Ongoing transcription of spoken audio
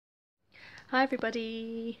Hi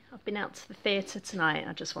everybody! I've been out to the theatre tonight.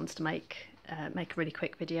 I just wanted to make a really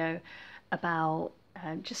quick video about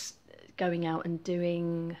just going out and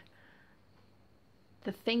doing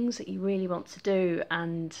the things that you really want to do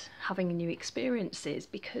and having new experiences,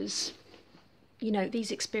 because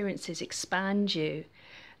these experiences expand you,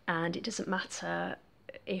 and it doesn't matter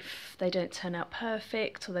if they don't turn out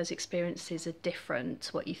perfect or those experiences are different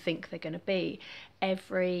to what you think they're going to be.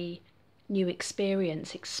 Every new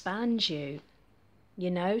experience expands you,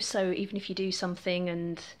 so even if you do something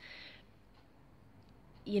and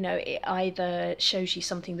it either shows you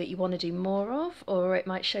something that you want to do more of, or it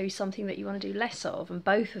might show you something that you want to do less of, and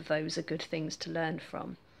both of those are good things to learn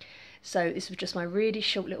from. So this was just my really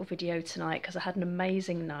short little video tonight because I had an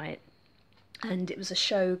amazing night, and it was a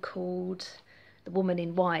show called The Woman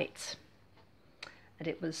in White, and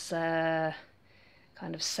it was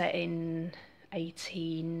kind of set in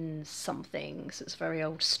 18 something, so it's a very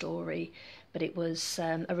old story, but it was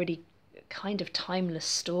a really kind of timeless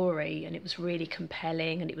story, and it was really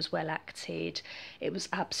compelling, and it was well acted. It was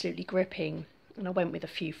absolutely gripping, and I went with a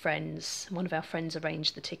few friends. One of our friends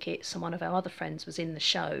arranged the tickets, and one of our other friends was in the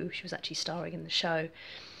show. She was actually starring in the show,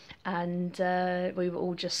 and we were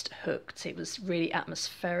all just hooked. It was really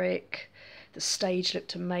atmospheric. The stage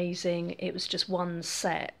looked amazing. It was just one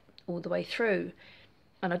set all the way through,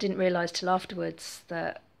 and I didn't realise till afterwards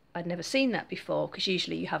that I'd never seen that before, because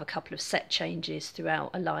usually you have a couple of set changes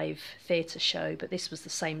throughout a live theatre show, but this was the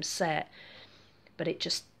same set, but it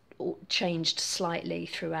just changed slightly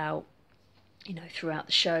throughout throughout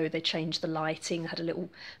the show. They changed the lighting, had a little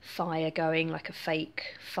fire going, like a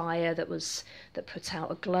fake fire that put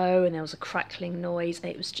out a glow, and there was a crackling noise,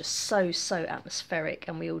 and it was just so atmospheric,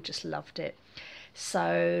 and we all just loved it.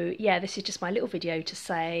 So yeah, this is just my little video to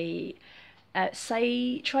say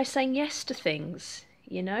try saying yes to things.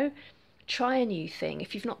 Try a new thing.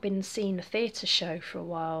 If you've not been seeing a theatre show for a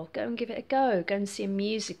while, go and give it a go. Go and see a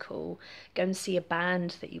musical. Go and see a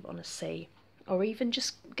band that you want to see. Or even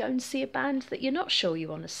just go and see a band that you're not sure you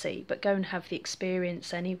want to see, but go and have the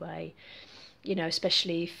experience anyway.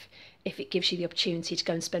 Especially if it gives you the opportunity to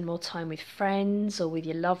go and spend more time with friends or with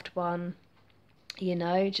your loved one.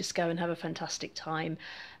 Just go and have a fantastic time.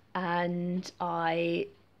 And I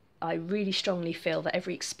really strongly feel that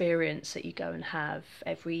every experience that you go and have,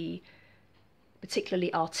 every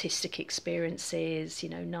particularly artistic experiences,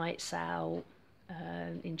 nights out,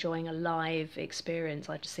 enjoying a live experience,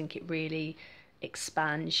 I just think it really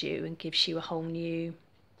expands you and gives you a whole new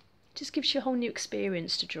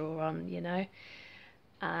experience to draw on.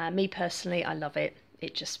 Me personally, I love it.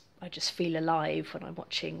 I just feel alive when I'm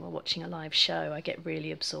watching a live show. I get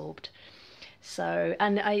really absorbed. So,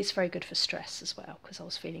 and it's very good for stress as well, because I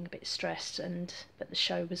was feeling a bit stressed, but the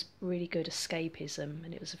show was really good escapism,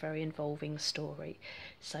 and it was a very involving story.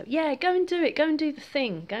 So yeah, go and do it. Go and do the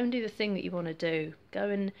thing. Go and do the thing that you want to do. Go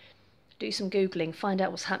and do some Googling, find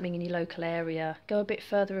out what's happening in your local area. Go a bit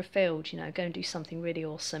further afield, go and do something really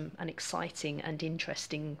awesome and exciting and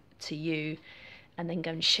interesting to you, and then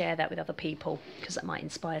go and share that with other people, because that might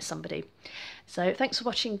inspire somebody. So thanks for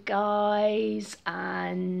watching, guys,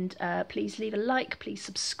 and please leave a like, please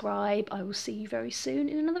subscribe. I will see you very soon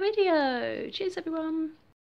in another video. Cheers, everyone.